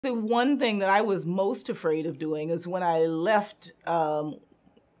The one thing that I was most afraid of doing is when I left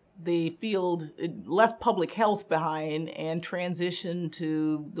the field, left public health behind and transitioned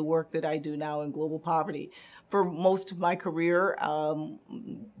to the work that I do now in global poverty. For most of my career,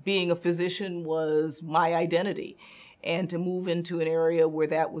 being a physician was my identity. And to move into an area where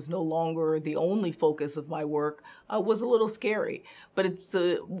that was no longer the only focus of my work was a little scary. But it's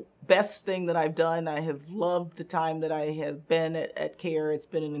the best thing that I've done. I have loved the time that I have been at CARE. It's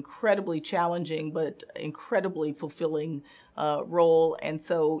been an incredibly challenging but incredibly fulfilling role. And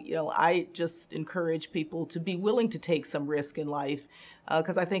so, I just encourage people to be willing to take some risk in life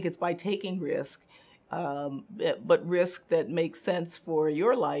because I think it's by taking risk but risk that makes sense for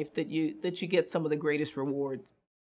your life that you get some of the greatest rewards.